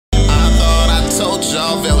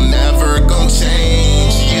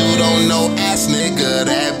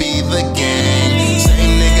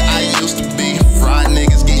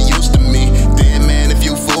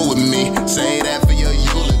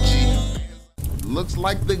looks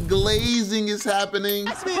like the glazing is happening.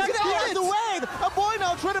 That's me. Get out of the way. A boy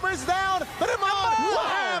now trying to burst down, but Emann will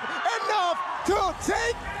have enough to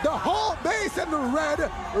take the whole base and the red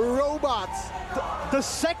robots. The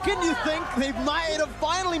second you think they might have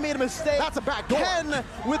finally made a mistake, That's a back door. Ken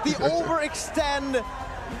with the overextend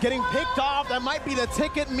getting picked off. That might be the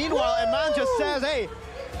ticket. Meanwhile, Emann just says, hey,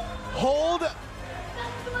 hold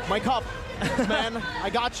my cup, man. I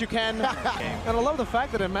got you, Ken. And I love the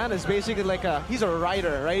fact that Emann is basically like he's a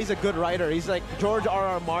writer, right? He's a good writer. He's like George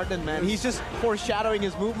R.R. Martin, man. He's just foreshadowing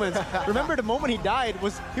his movements. Remember the moment he died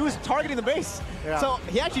he was targeting the base. Yeah. So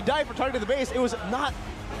he actually died for targeting the base. It was not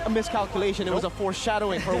a miscalculation. It was a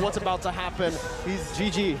foreshadowing for what's about to happen. He's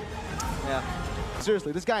GG. Yeah.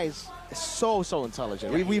 Seriously, this guy is so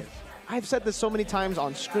intelligent. I've said this so many times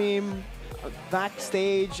on stream,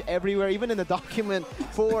 backstage, everywhere, even in the document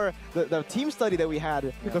for the team study that we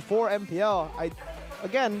had before MPL. I,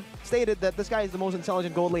 again, stated that this guy is the most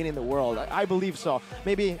intelligent gold lane in the world. I believe so.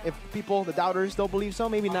 Maybe if people, the doubters, don't believe so,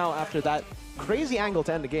 maybe now after that crazy angle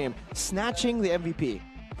to end the game, snatching the MVP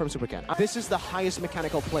from Super Cant. This is the highest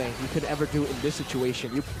mechanical play you could ever do in this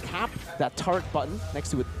situation. You cap that turret button next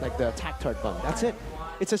to it, like the attack turret button. That's it.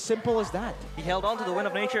 It's as simple as that. He held on to the Wind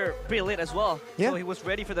of Nature pretty late as well. Yeah. So he was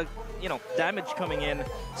ready for the, damage coming in,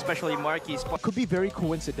 especially Marky's. Could be very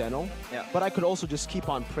coincidental, Yeah. but I could also just keep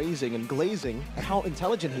on praising and glazing at how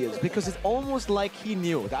intelligent he is, because it's almost like he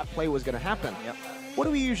knew that play was going to happen. Yep. What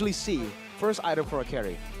do we usually see? First item for a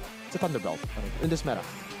carry. It's a Thunderbelt in this meta.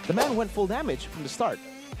 The man went full damage from the start.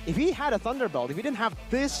 If he had a Thunderbelt, if he didn't have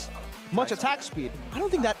this much attack speed, I don't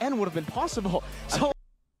think that end would have been possible. So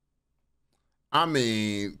I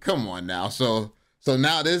mean, come on now. So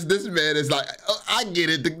now this man is like, I get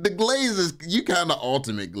it. The glaze is, you kind of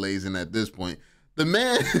ultimate glazing at this point. The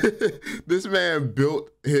man, this man built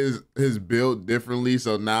his build differently.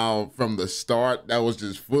 So now from the start, that was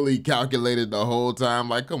just fully calculated the whole time.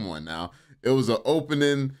 Like, come on now. It was an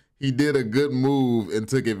opening. He did a good move and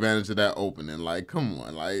took advantage of that opening. Like, come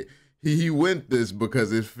on. Like, he went this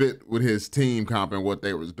because it fit with his team comp and what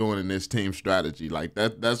they was doing in this team strategy. Like,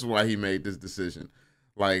 that's why he made this decision.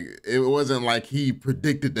 Like, it wasn't like he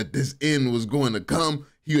predicted that this end was going to come.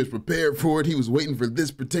 He was prepared for it. He was waiting for this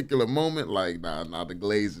particular moment. Like, nah, the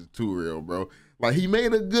glaze is too real, bro. Like, he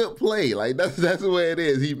made a good play. Like, that's the way it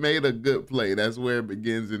is. He made a good play. That's where it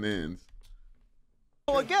begins and ends.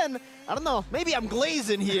 again, I don't know, maybe I'm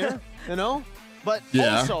glazing here, But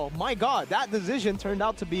Yeah. also, my God, that decision turned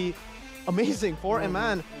out to be amazing for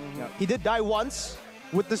Emann. He did die once.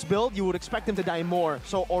 With this build, you would expect him to die more.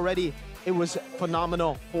 So already, it was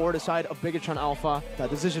phenomenal for the side of Bigatron Alpha. The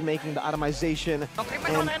decision-making, the itemization.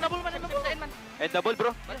 And double,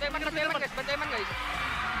 bro. Bantay man guys.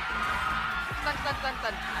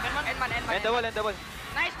 Stun. And double.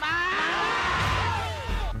 Nice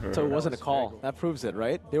man! So it wasn't a call. That proves it,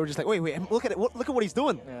 right? They were just like, wait, look at it. Look at what he's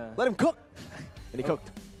doing. Yeah. Let him cook. And he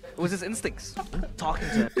cooked. It was his instincts talking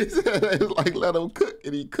to him. He said it was like, let him cook,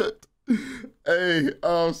 and he cooked. Hey,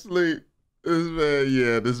 sleep.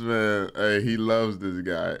 This man, hey, he loves this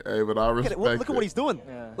guy. Hey, but I respect it. Look at what he's doing.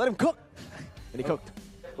 Yeah. Let him cook. And he cooked.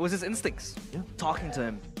 It was his instincts talking to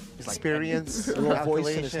him. Experience, a little voice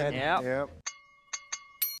in his head. Yeah.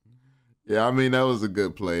 Yeah, I mean, that was a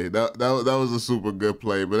good play. That was a super good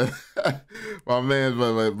play. But my man,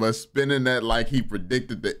 but spinning that like he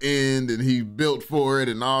predicted the end and he built for it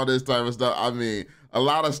and all this type of stuff. I mean, a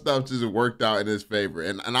lot of stuff just worked out in his favor.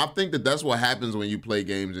 And I think that's what happens when you play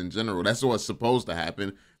games in general. That's what's supposed to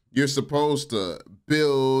happen. You're supposed to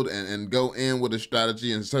build and go in with a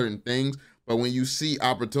strategy and certain things. But when you see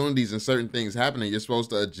opportunities and certain things happening, you're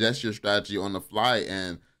supposed to adjust your strategy on the fly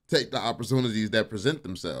and take the opportunities that present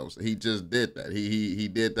themselves. He just did that. He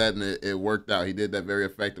did that, and it worked out. He did that very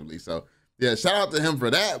effectively. So, yeah, shout out to him for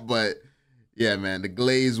that. But, yeah, man, the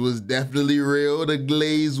glaze was definitely real. The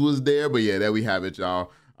glaze was there. But, yeah, there we have it,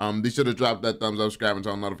 y'all. Be sure to drop that thumbs up, subscribe, and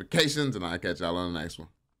turn on notifications, and I'll catch y'all on the next one.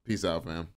 Peace out, fam.